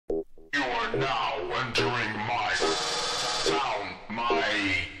You are now entering my sound,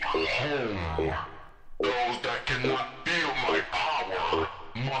 my home. Those that cannot feel my power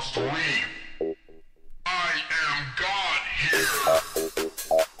must leave. I am God here.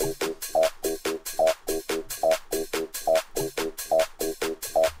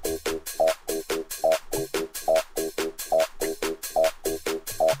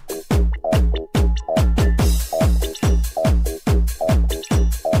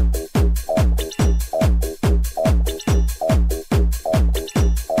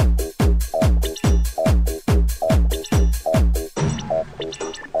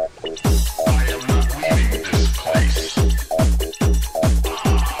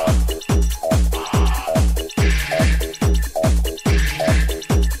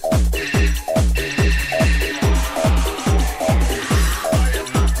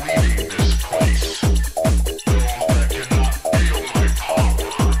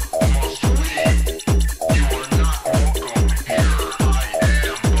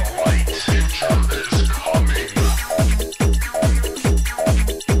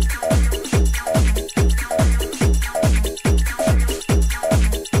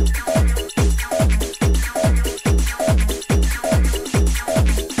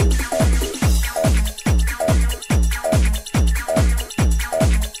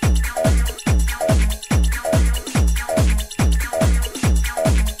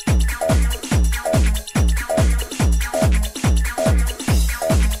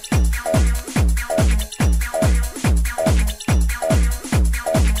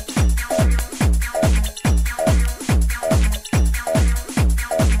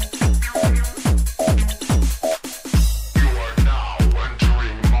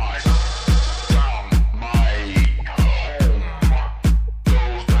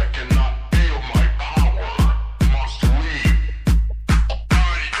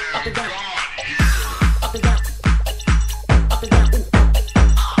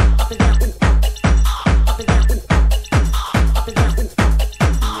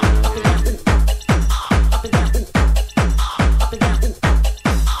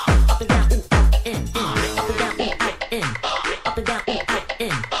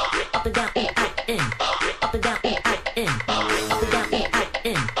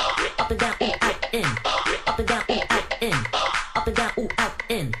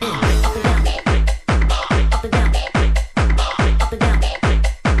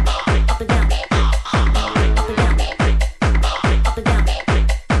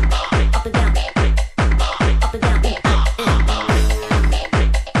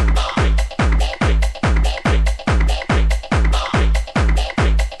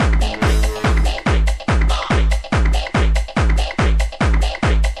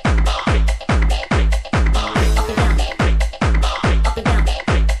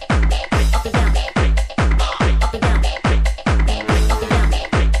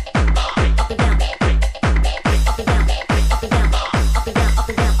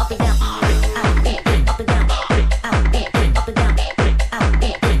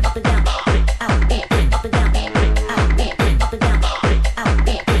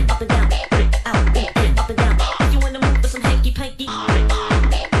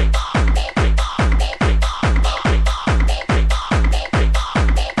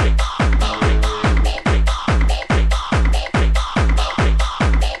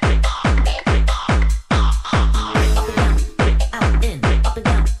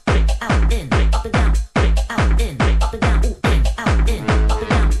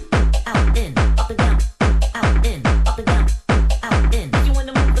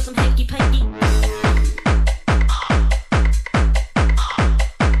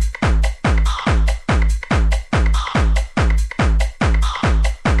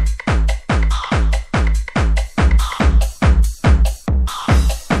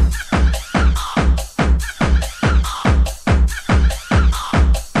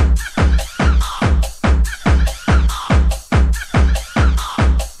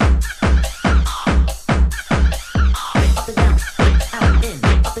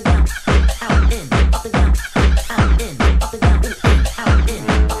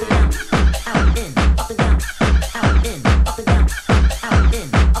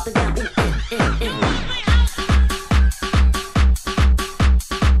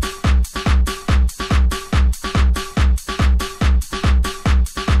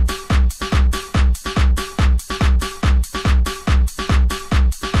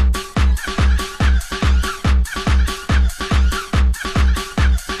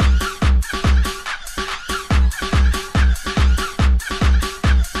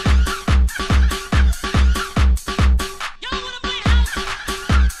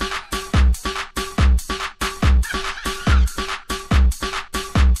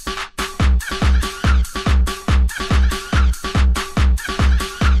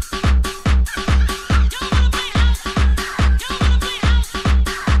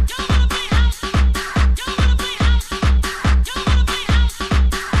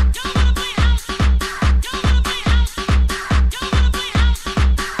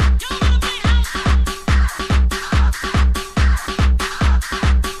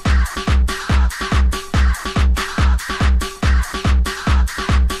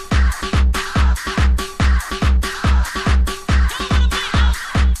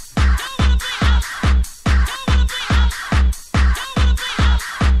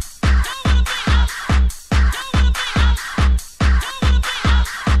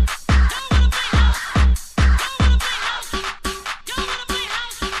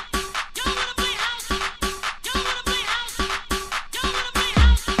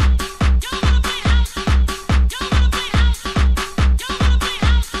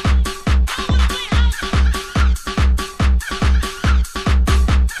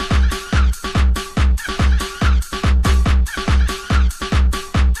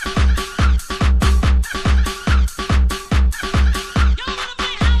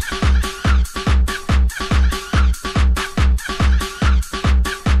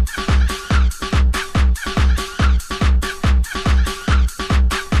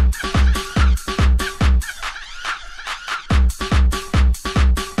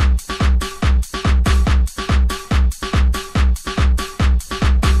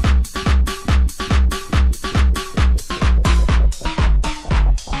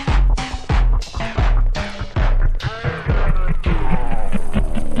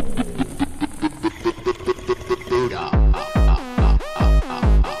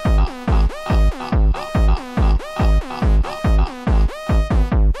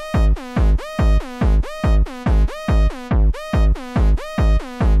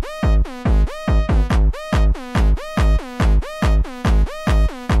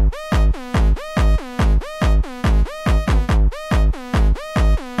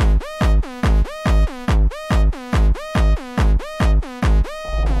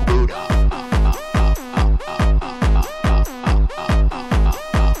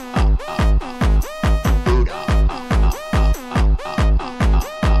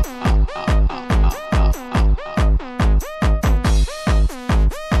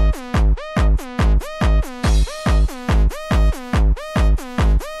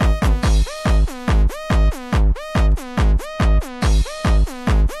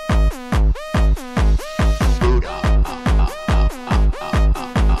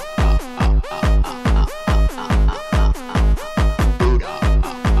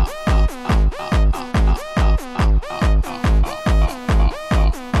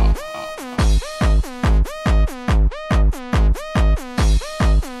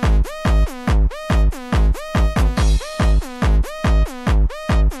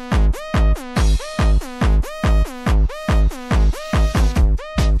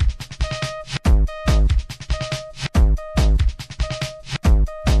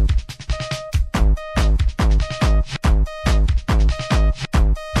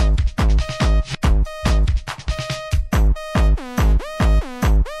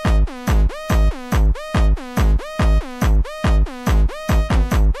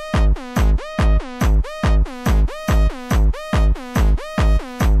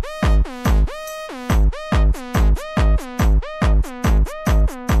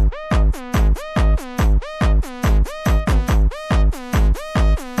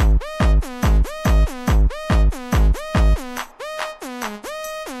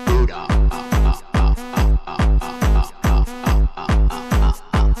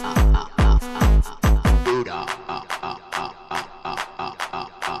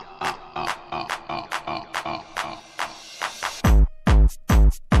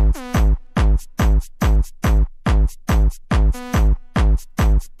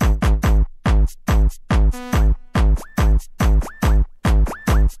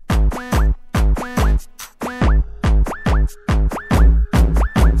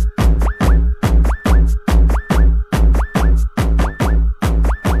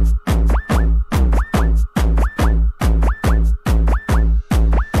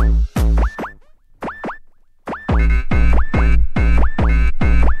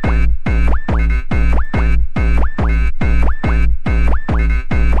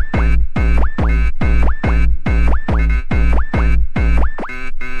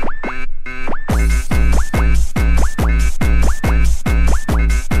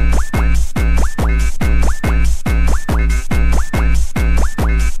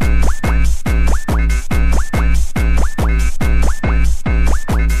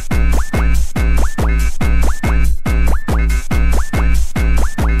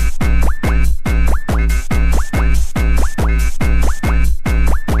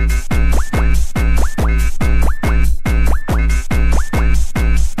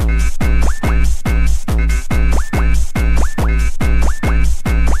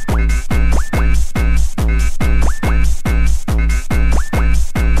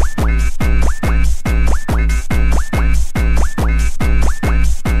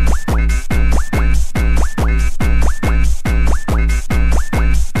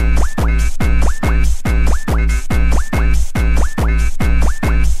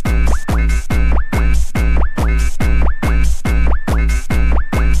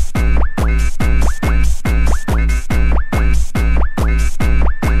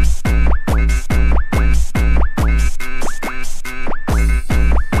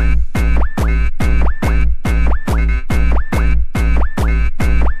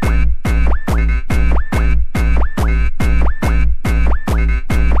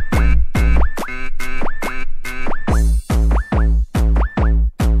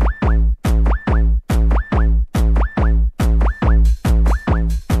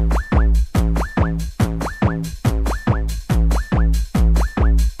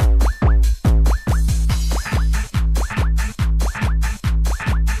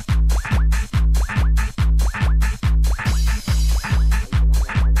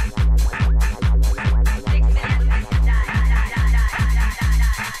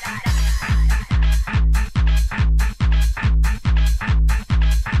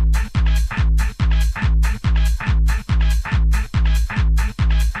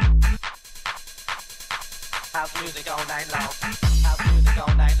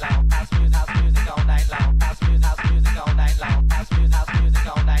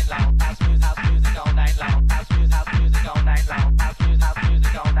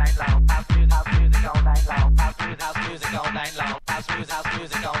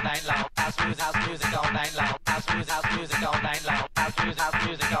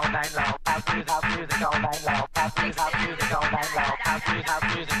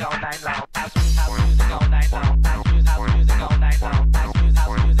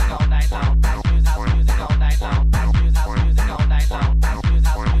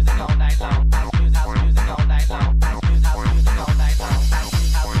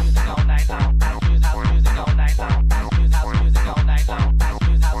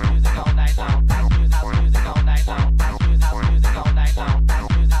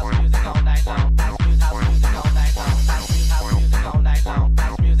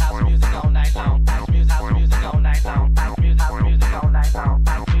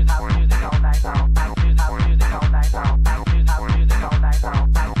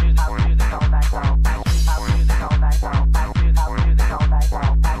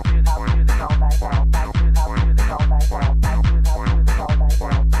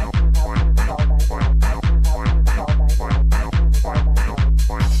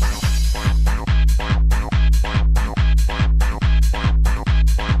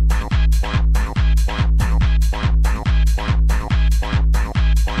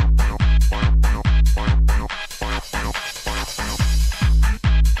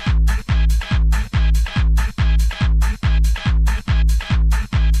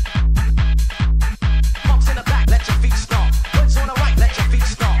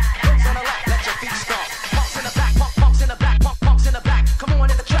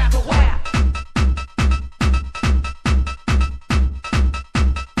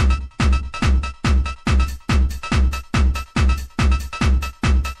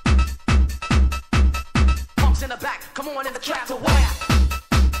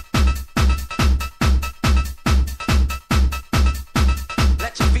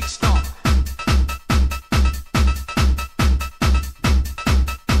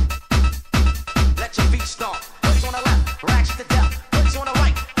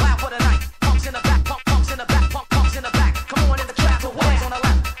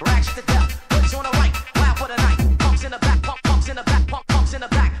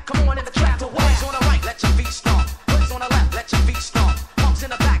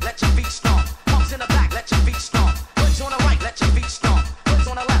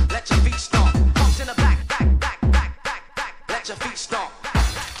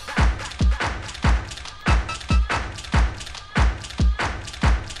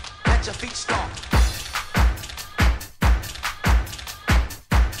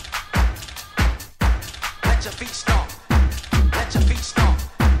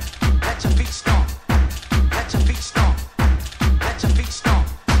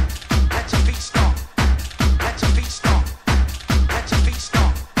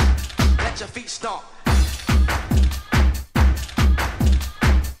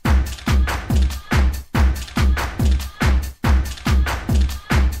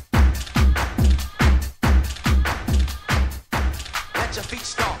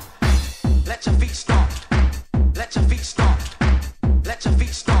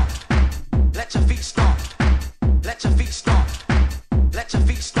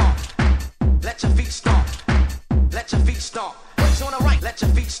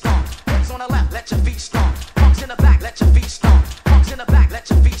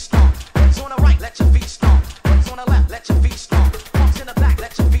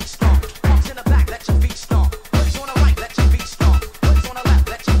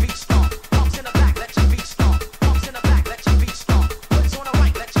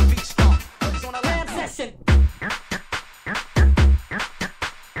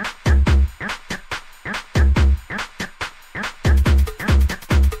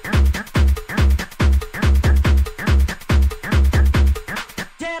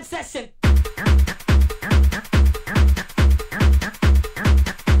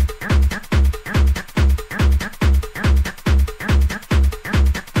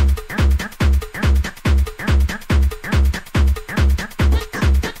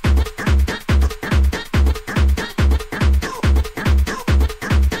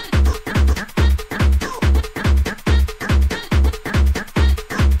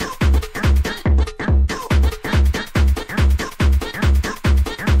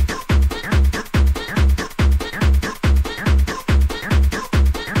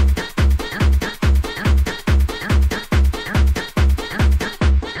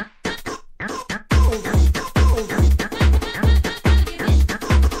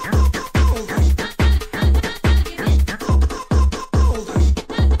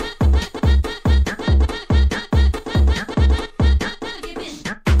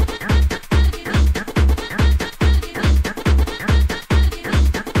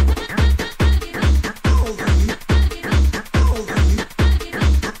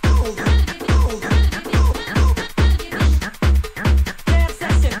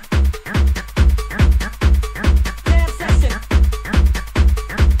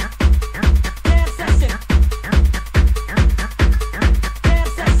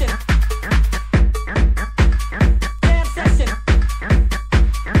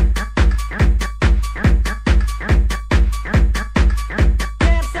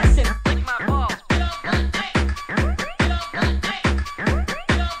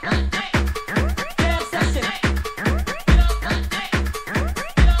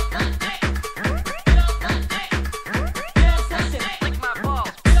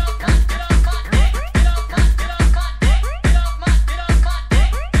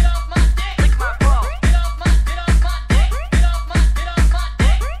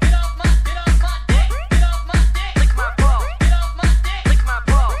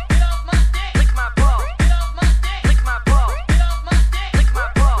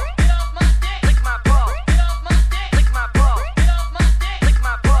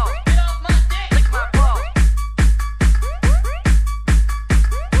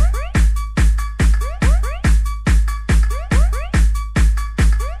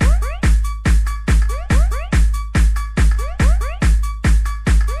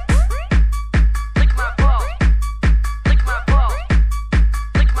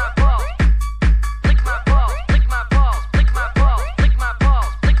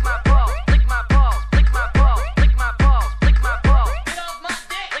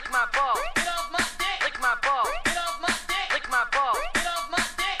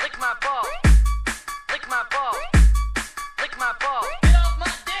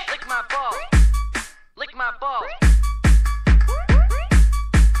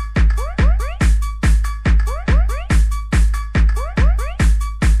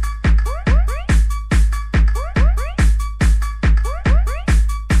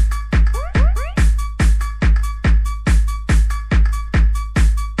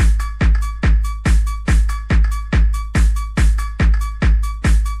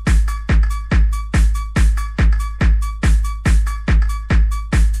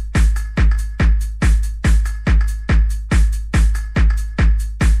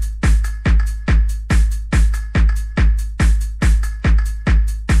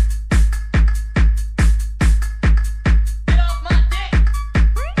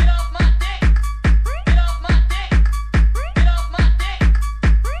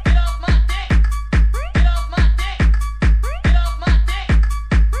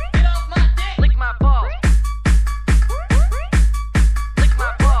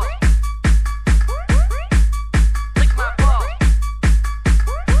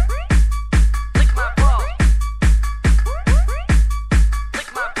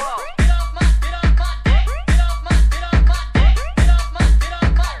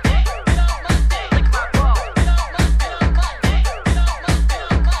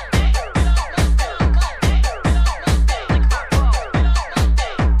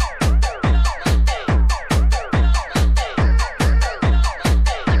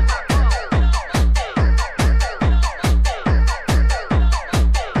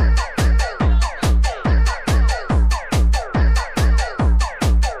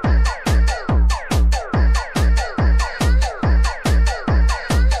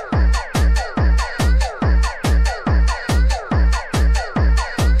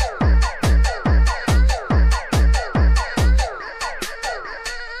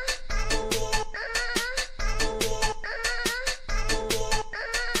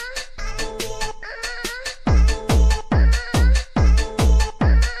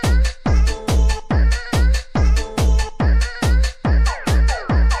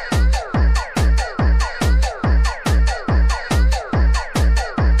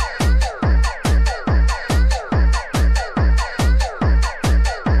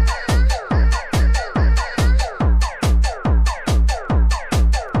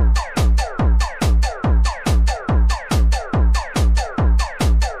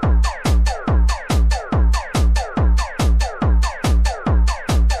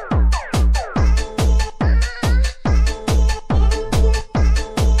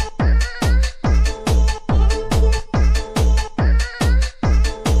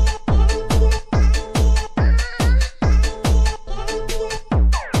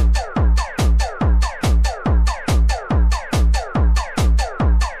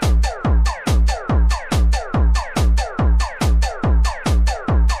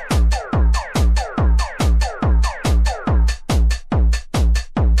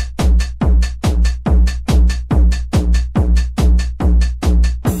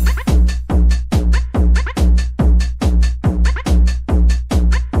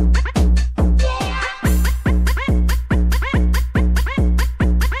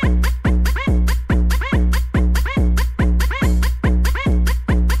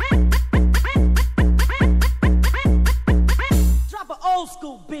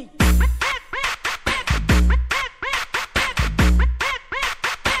 school beat.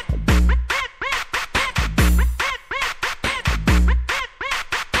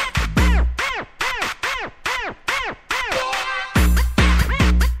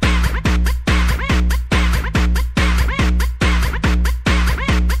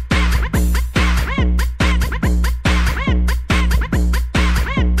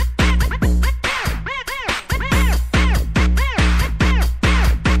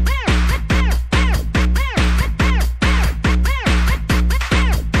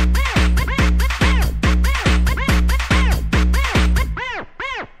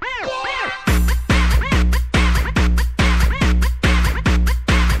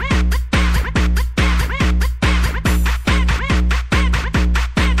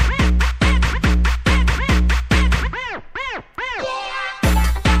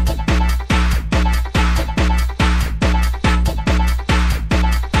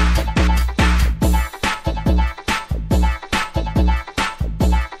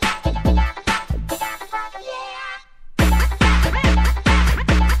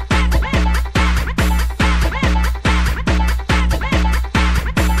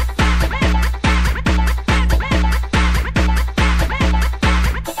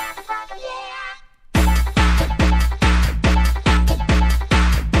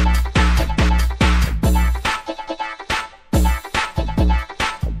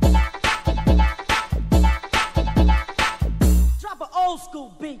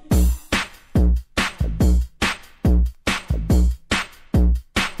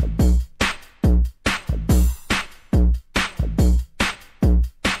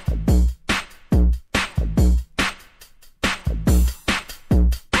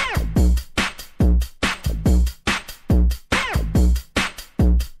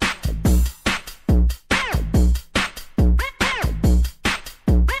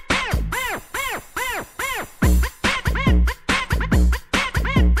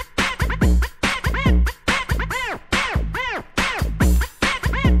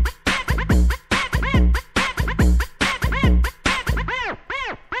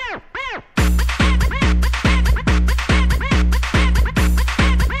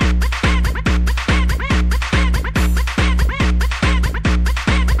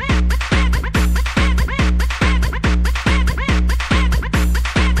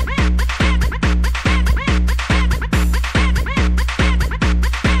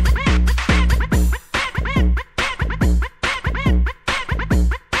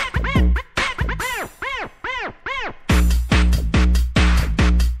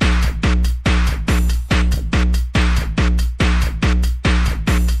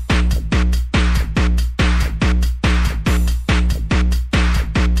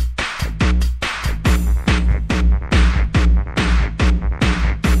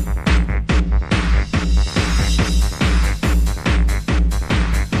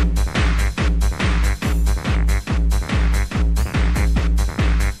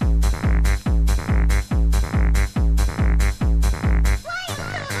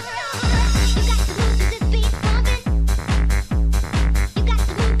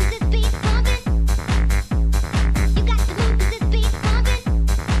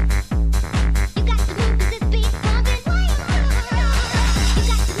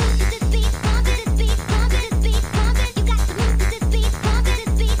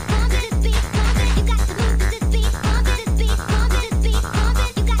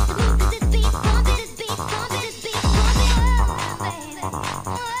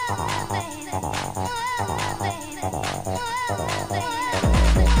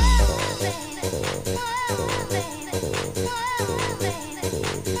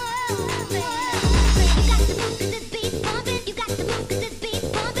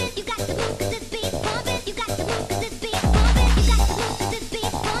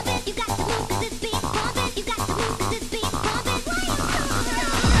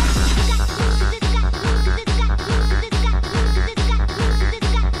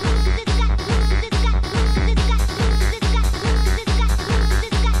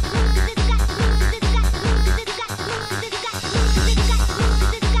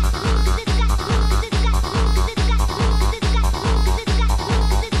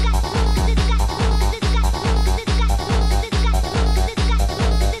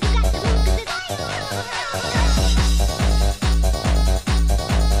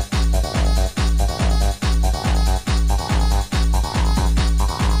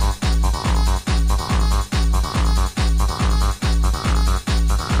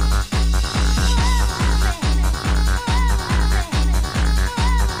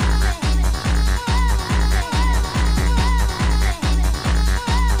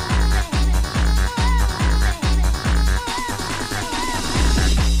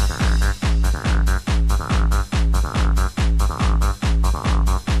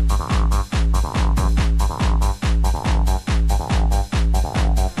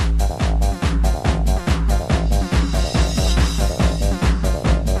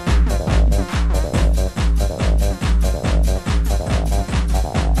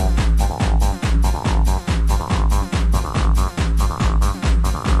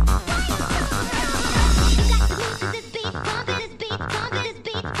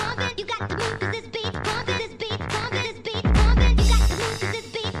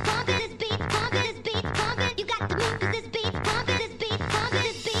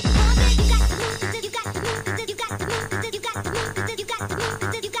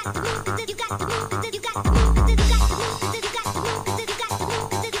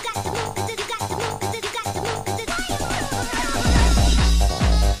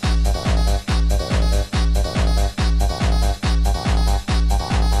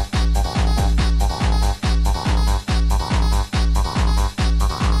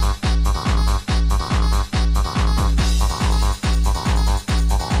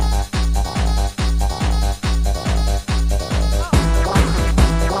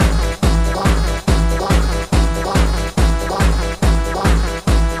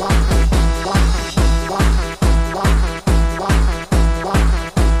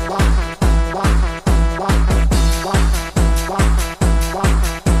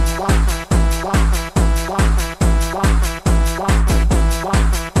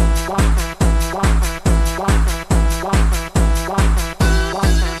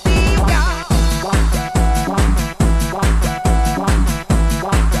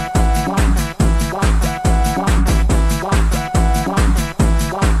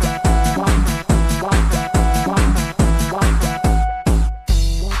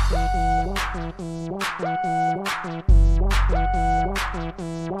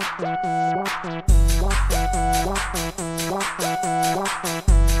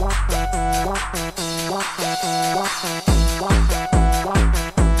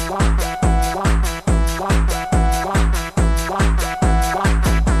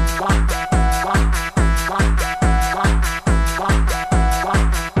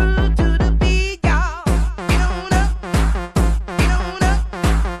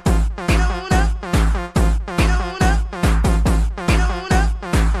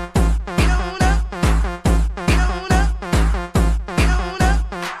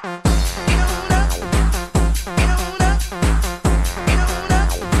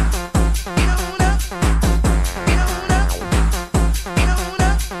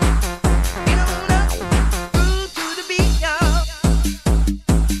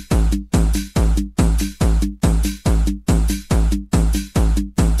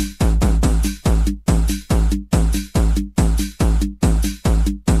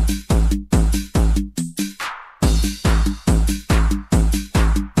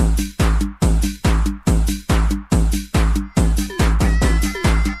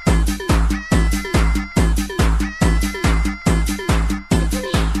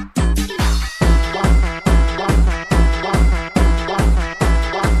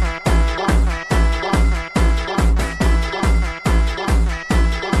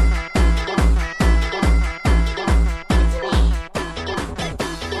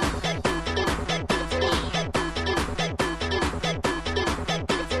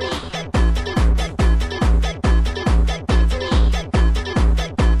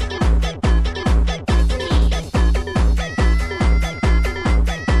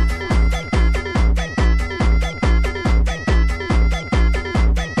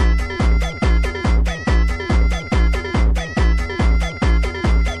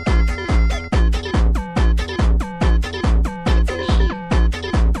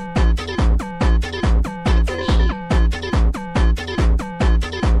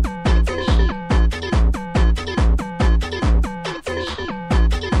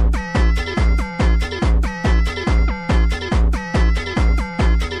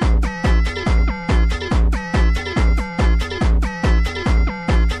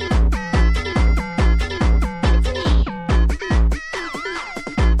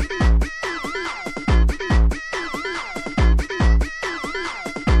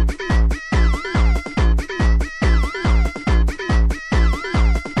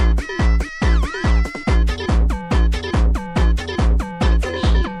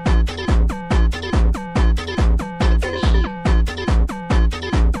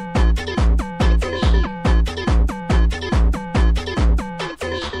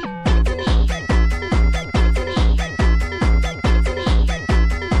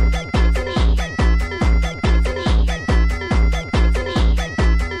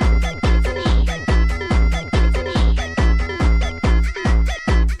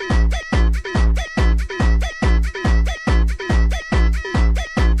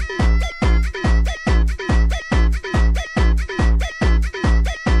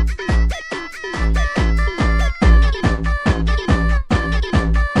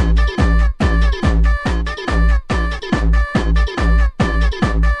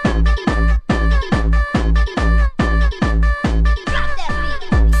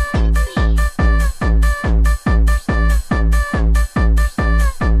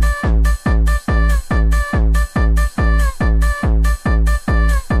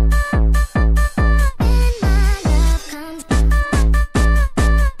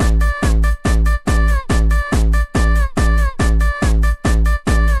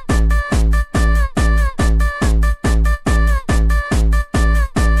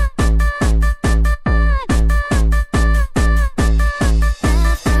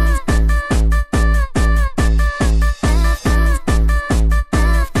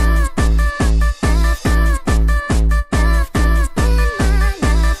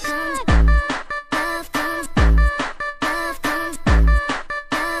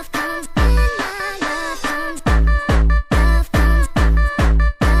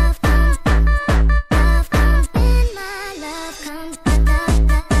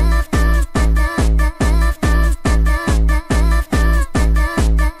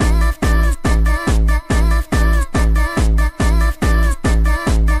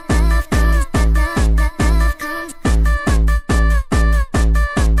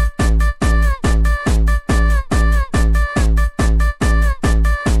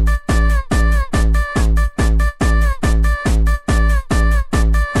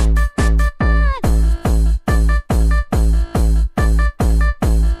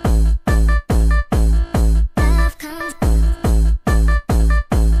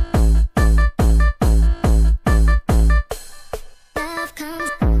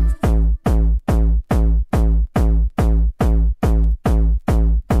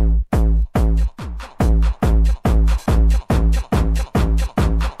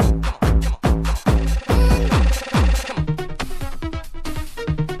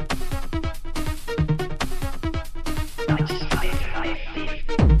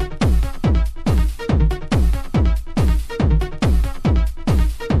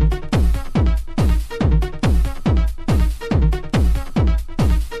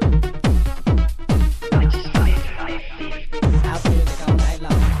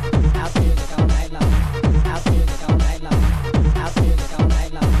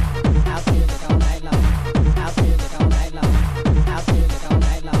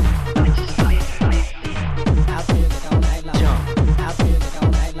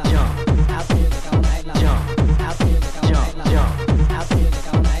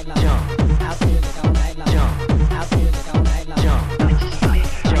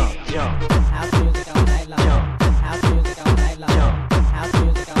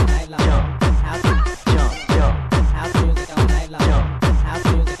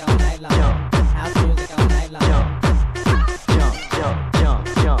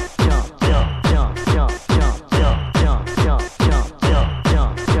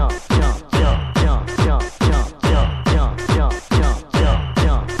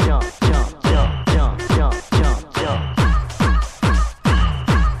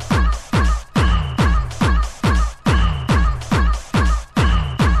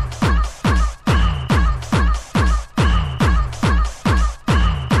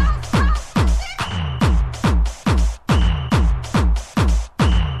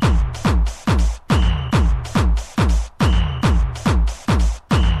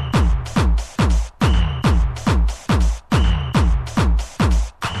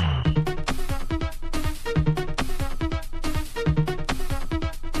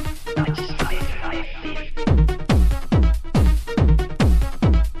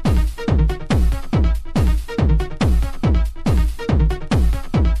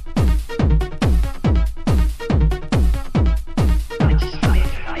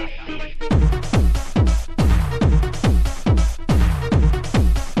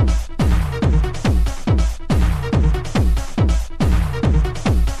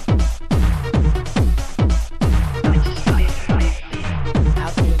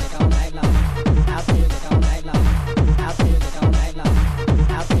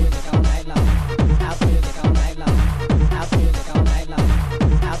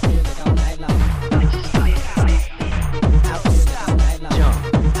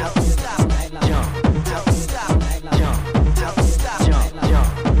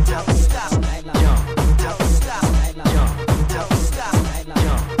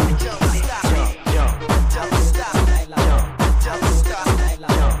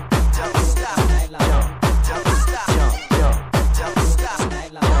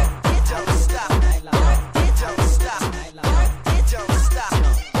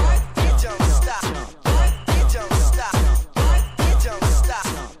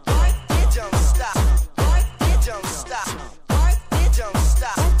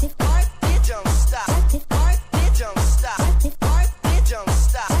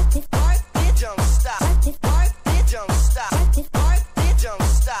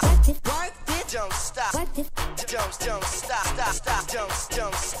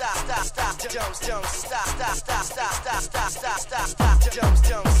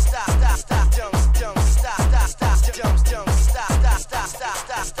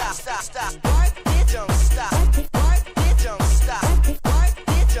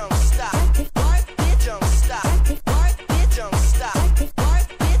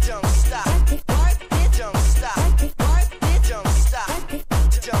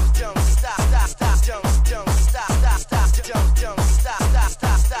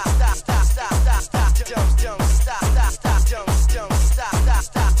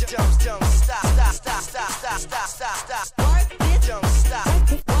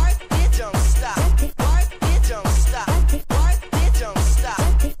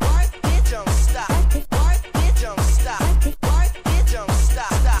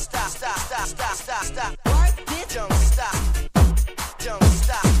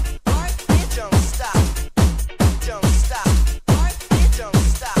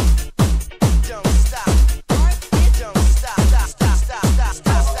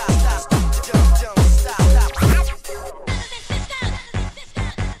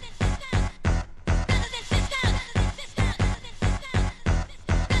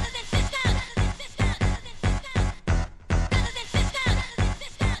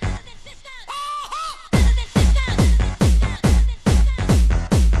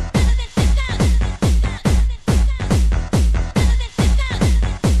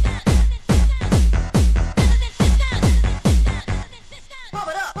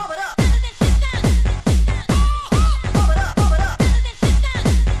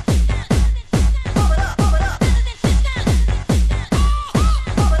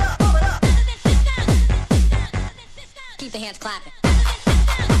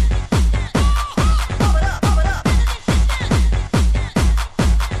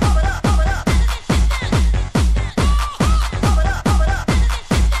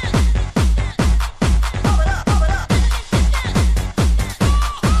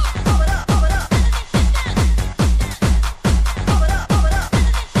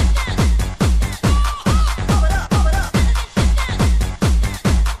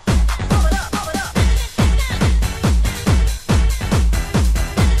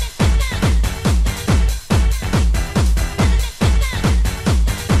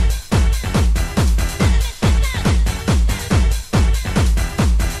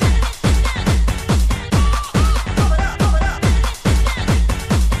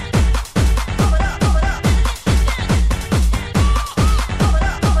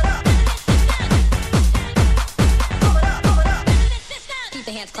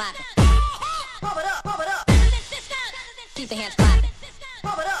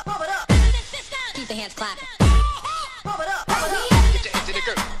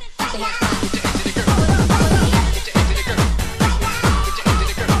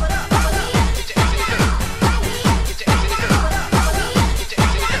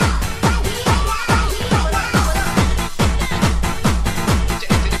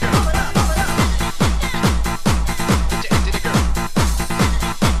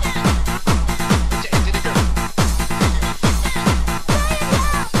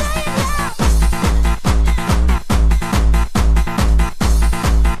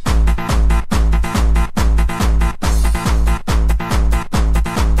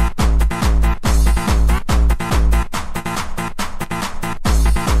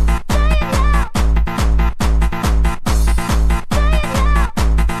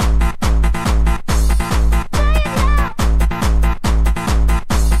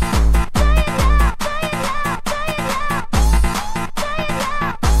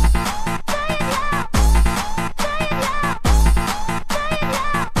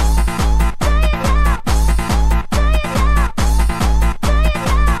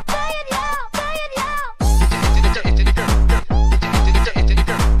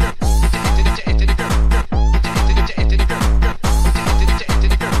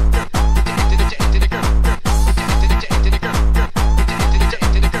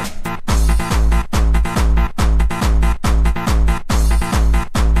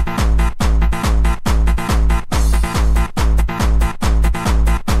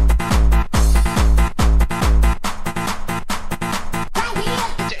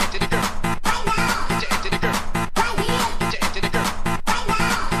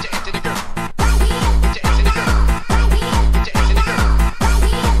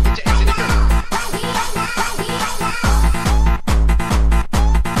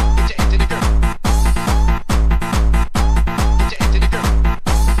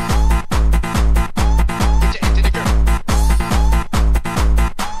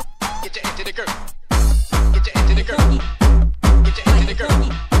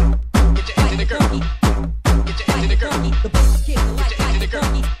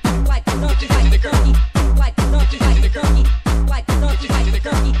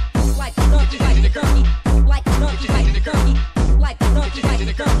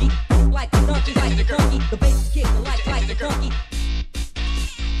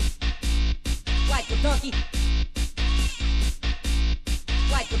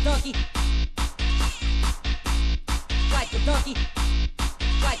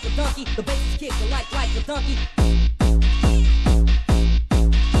 donkey. The bass is kicking like a donkey.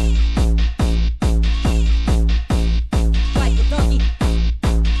 Like a donkey.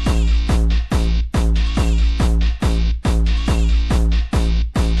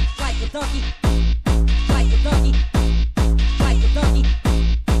 Like a donkey. Like a donkey. Like a donkey. Like a donkey.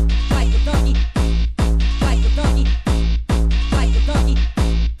 Like a donkey. Like a donkey.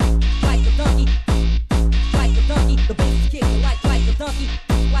 Like a donkey. Like a donkey. The bass is kicking like a donkey.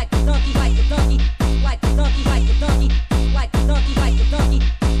 Like a donkey. Like a donkey. Like a donkey. Like a donkey. Like a donkey. Like a donkey. Like a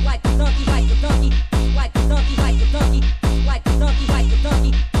donkey. Like a donkey. Like a donkey. Like a donkey. Like a donkey. Like a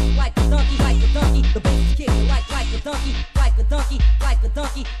donkey. Like a donkey. Like a donkey. The bass is kicking like a donkey. Like a donkey. Like a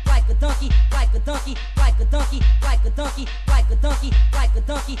donkey. Like a donkey. Like a donkey. Like a donkey. Like a donkey. Like a donkey. Like a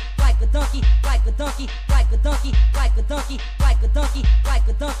donkey. Like a donkey. Like a donkey. Like a donkey. Like a donkey. Like a donkey. Like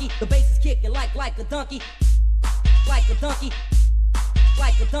a donkey. The bass is kicking like a donkey. Like a donkey.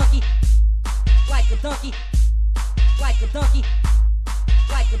 Like a donkey. Like a donkey. Like a donkey.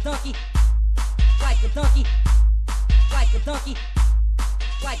 Like a donkey. Like a donkey. Like a donkey.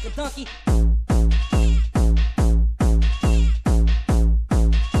 Like a donkey.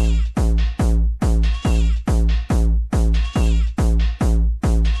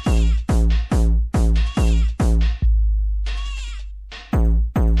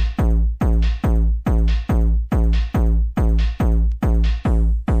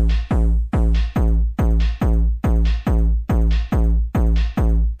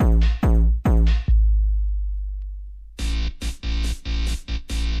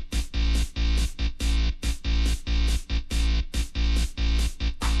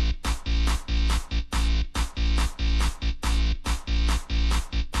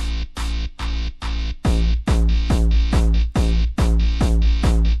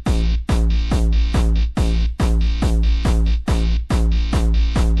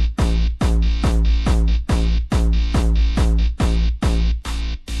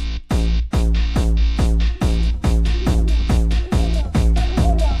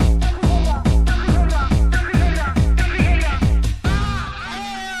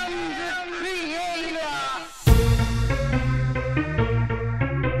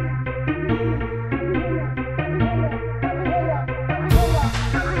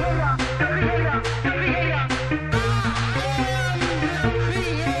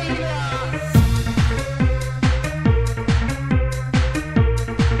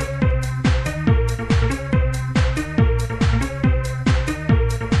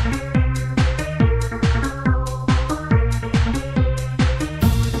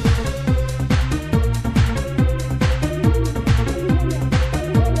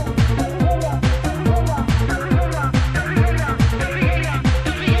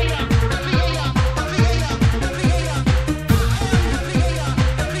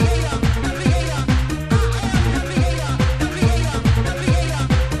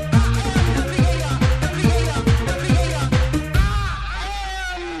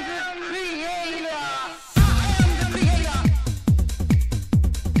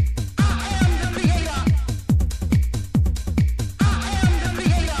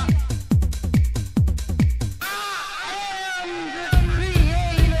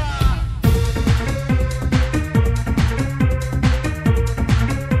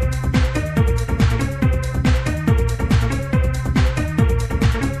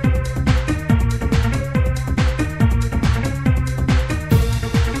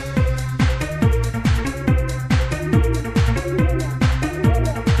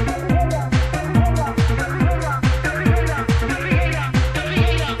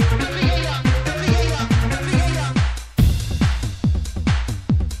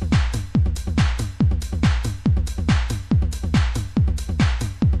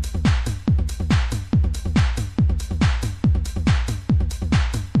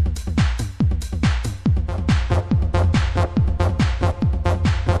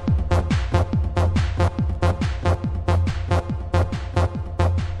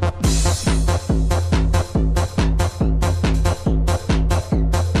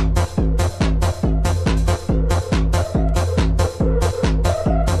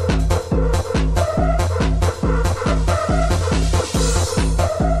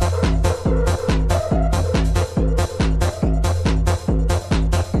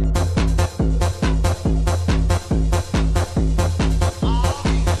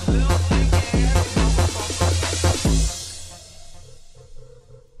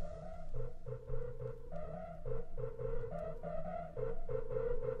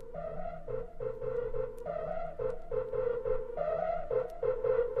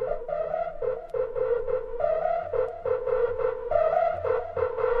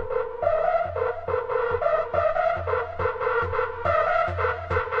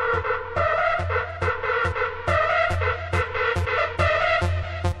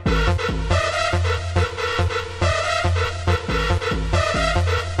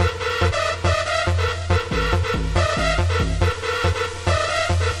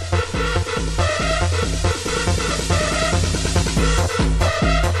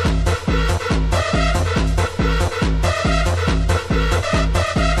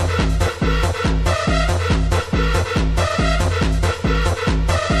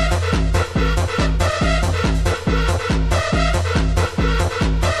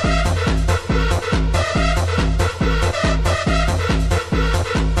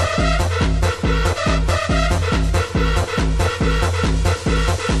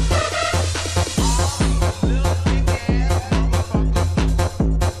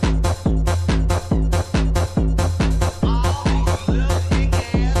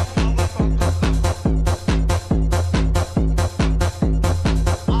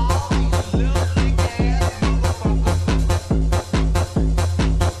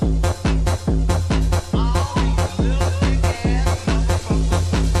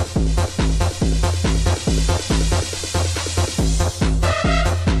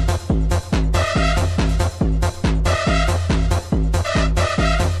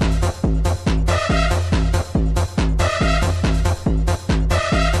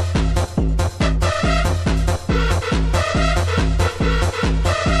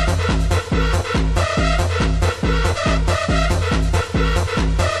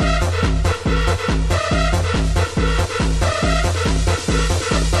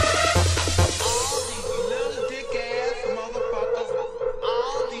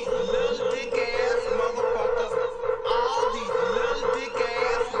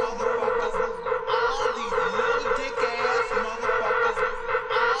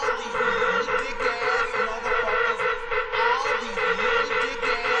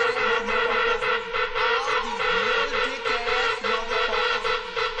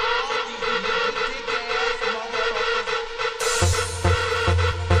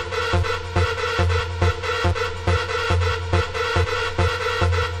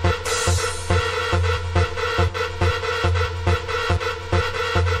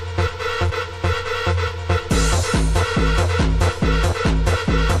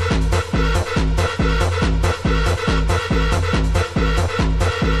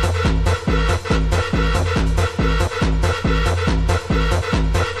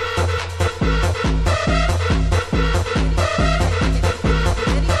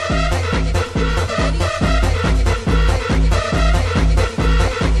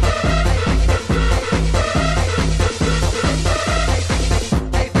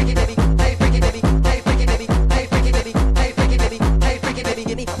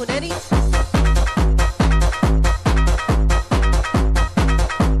 punani.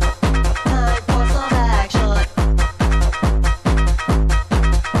 Time for some action.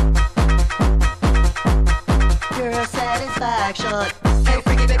 Pure satisfaction. Hey,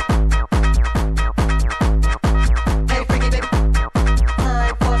 freaky baby. Hey, freaky baby.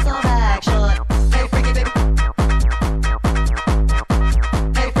 Time for some action. Hey, freaky baby.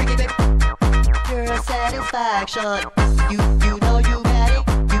 Hey, freaky baby. Pure satisfaction. You know you got it.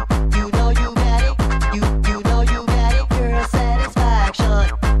 You know you got it. You know you got it. Pure satisfaction.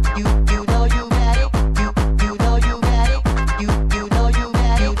 You know you got it. You know you got it. You know you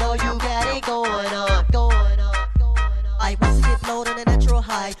got it. You know you got it going on, going on, going on. I want to get low on a natural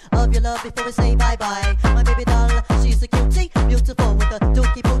high of your love before we say bye bye. My baby doll, she's a cutie, beautiful with a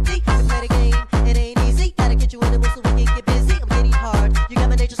dookie booty. We play the game, it ain't easy. Gotta get you in the mood so we can get busy. I'm getting hard, you got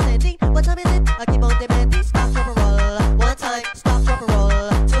my nature standing. What time is it? I keep on demanding. Stop, drop, and roll. One time, stop, drop, and roll.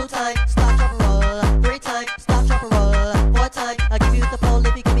 Two time, stop, drop, and roll. Three time, stop, drop, and roll. Four time, I give you the pole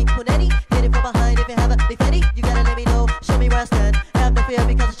if you give me punani. Hit it from behind if you have a big fatty. You gotta let me know, show me where I stand. Have no fear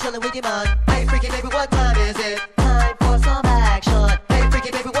because I'm chilling with your man. Hey, freaky baby, what time is it? Time for some action. Hey,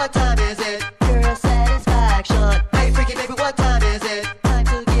 freaky baby, what time is it? Pure satisfaction. Hey, freaky baby, what time is it? Time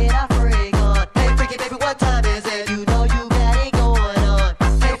to get our freak on. Hey, freaky baby, what time is it? You know you got it going on.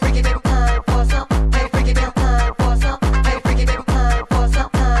 Hey, freaky baby, time for some. Hey, freaky baby, time for some. Hey, freaky baby, time for some.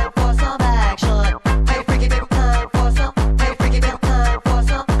 Time for some action. Hey, freaky baby, time for some. Hey, freaky baby, time for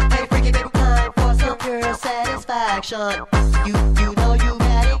some. Hey, freaky baby, time for some. Pure satisfaction. You know you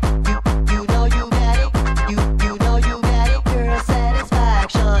got it. You know you got it. You know you got it. Pure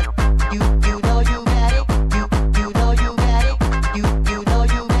satisfaction. You know you got it. You know you got it. You know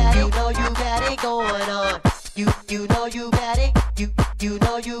you got it. You know you got it going on. You know you got it. You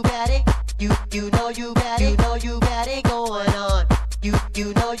know you got it. You know you got it. You know you got it going on. You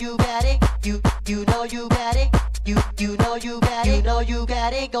know you got it. You know you got it. You know you got it. You know you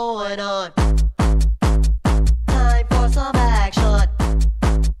got it going on. Time for some action.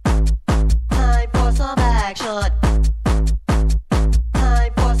 Time for some action.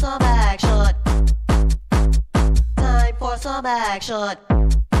 Time for some action. Time for some action.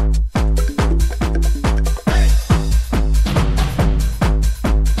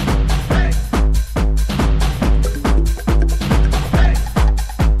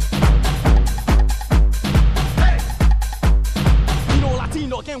 You know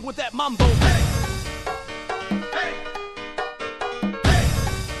Latino again with that mambo.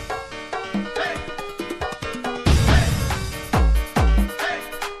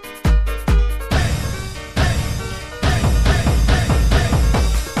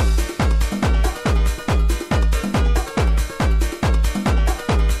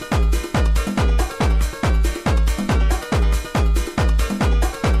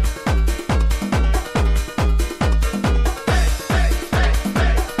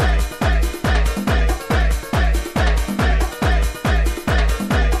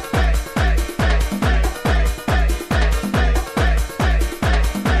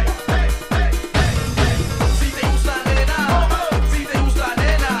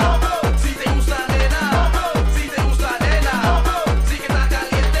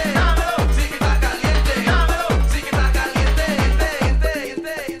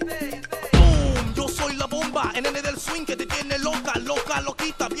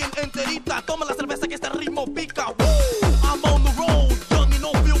 Loquita, bien enterita. Toma la cerveza que este ritmo pica. Woo! I'm on the road, young and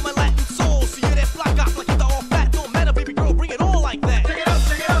old, feel my Latin soul. Si eres flaca, flaquita o fat, no matter, baby girl, bring it on like that. Check it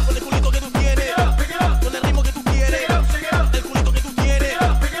out, con el culito que tú tienes, con el ritmo que tú quieres, el culito que tú tienes,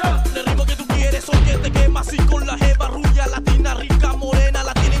 con el ritmo que tú quieres. Soy que te quema así con la jeva rubia, latina, rica, morena.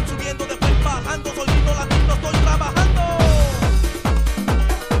 La tienen subiendo, después bajando. Soy lindo latino, estoy trabajando.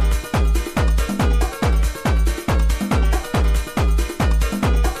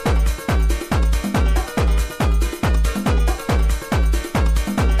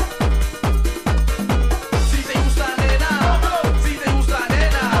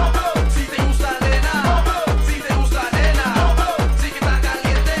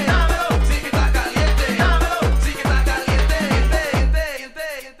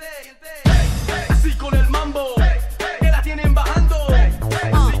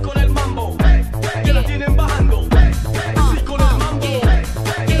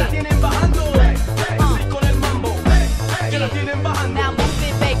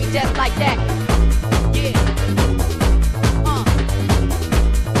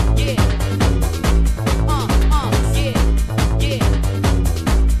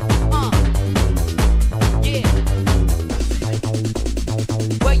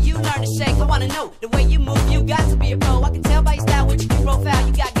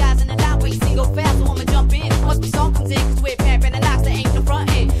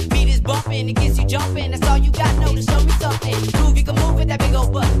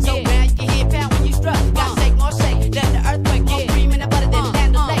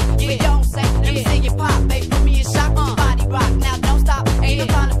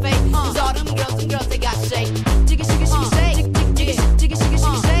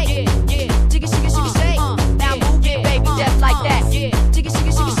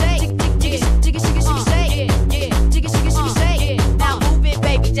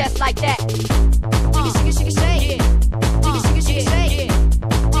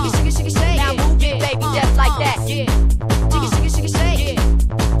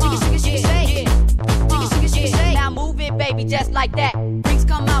 like that. Freaks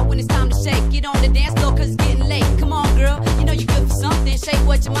come out when it's time to shake. Get on the dance floor cause it's getting late. Come on girl, you know you good for something. Shake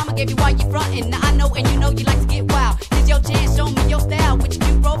what your mama gave you while you frontin'. Now I know and you know you like to get wild. Here's your chance, show me your style. With your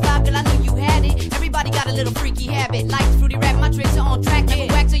new profile, girl I know you had it. Everybody got a little freaky habit. Like fruity rap, my tricks are on track. Never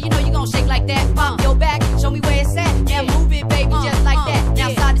whack so you know you gon' shake like that. Bump your back, show me where it's at. Now move it baby, just like that. Now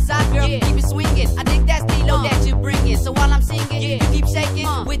side to side girl, keep it swinging. I think that's stilo that you're bringing. So while I'm singing, you keep shaking.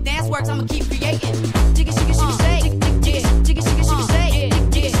 With dance works, I'ma keep creating. Jigga, shigga, shigga, shake. Jigga, shigga, shigga, shigga, shake.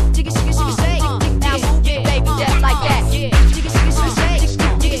 Jigga, shigga, shigga, shigga, shake. Now move it, baby, just like that. Jigga, shigga, shigga, shake.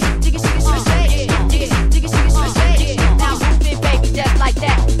 Jigga, shigga, shigga, shigga, shake. Jigga, shigga, shigga, shigga, shake. Now move it, baby, just like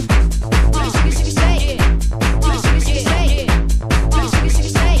that. Jigga, shigga, shigga, shake. Jigga, shigga, shigga, shake. Jigga, shigga,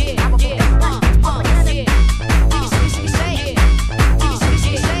 shigga, shake. Jigga, shigga,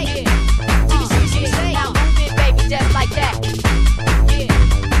 shigga, shake. Now move it, baby, just like that.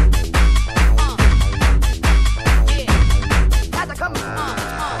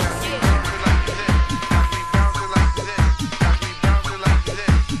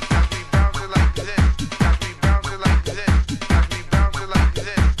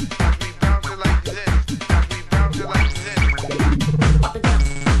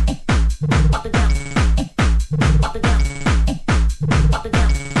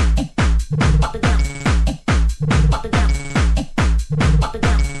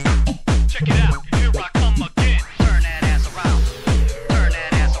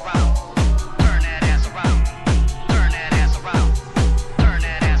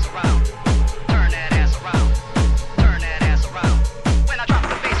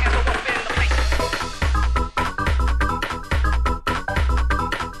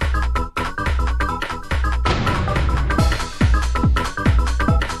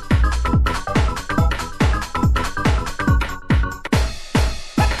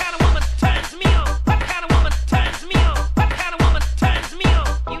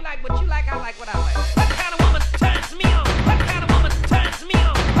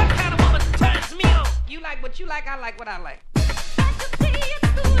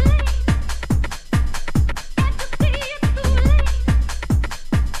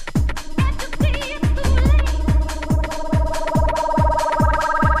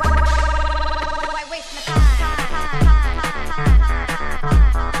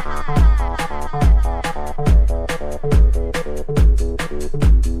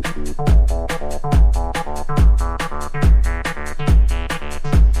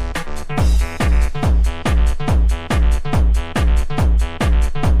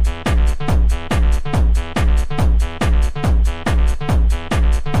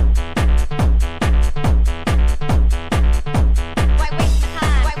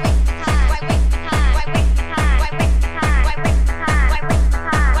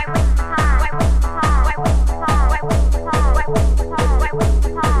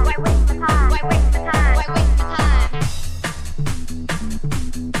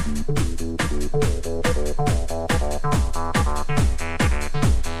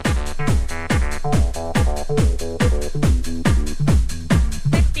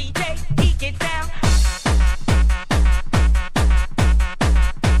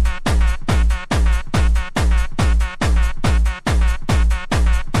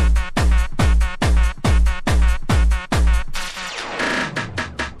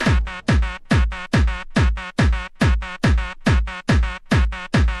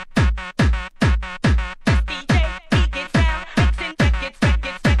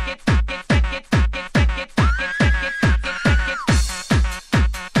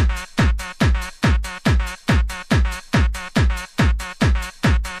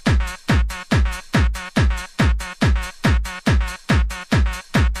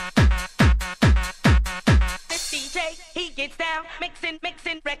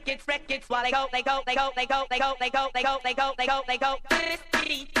 They go. This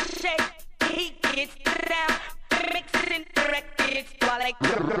DJ, he gets down, mixing records while they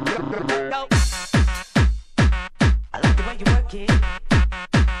go. I like the way you work it.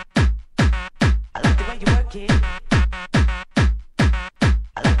 I like the way you work it.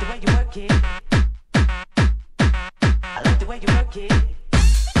 I like the way you work it. I like the way you work it.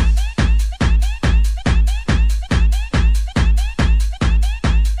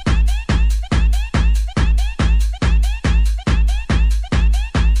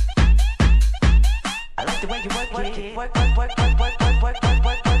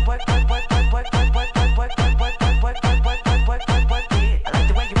 Work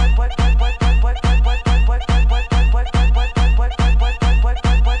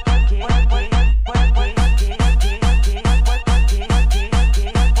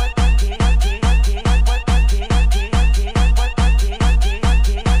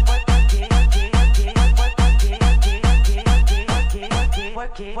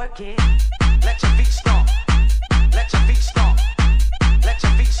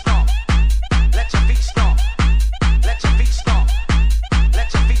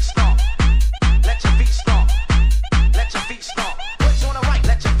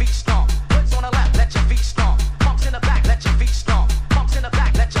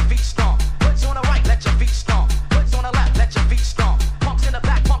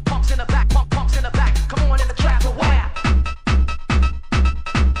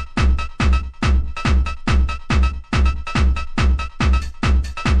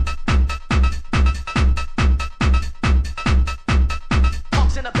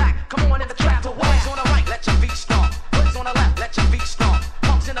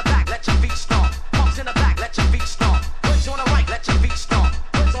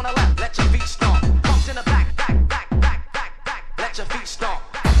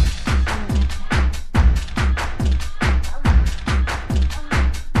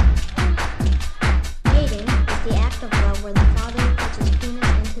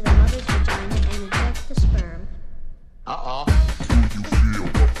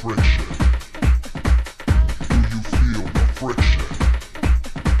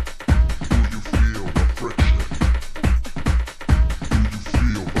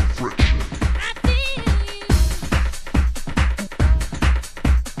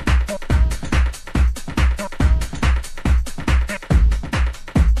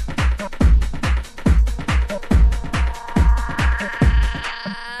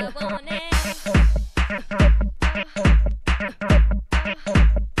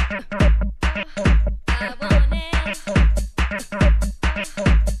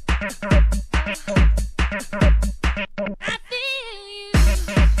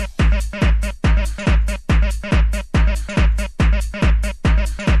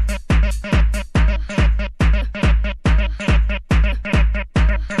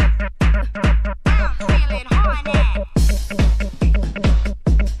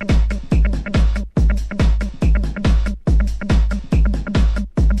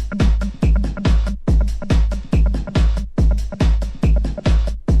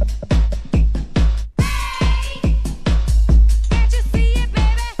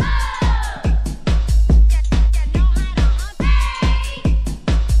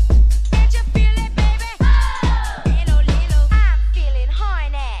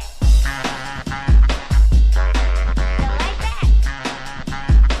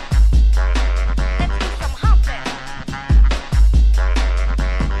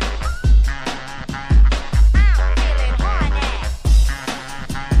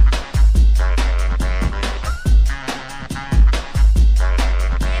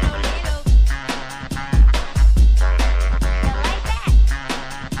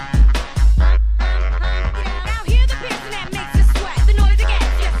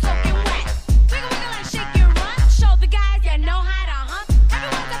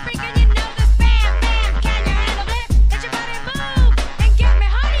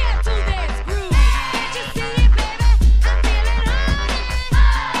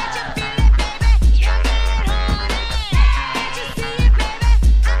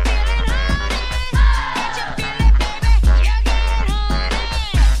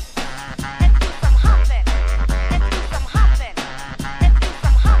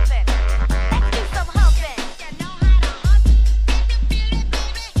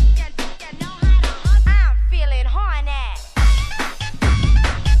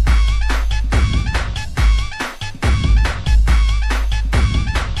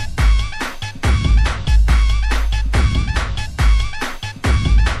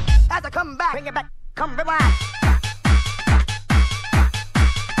bring it back, come rewind.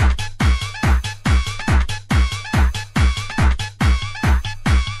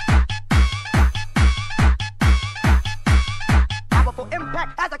 Powerful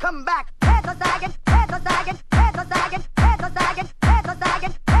impact as I come back. Heads are sagging, heads are sagging, heads are sagging, heads are sagging.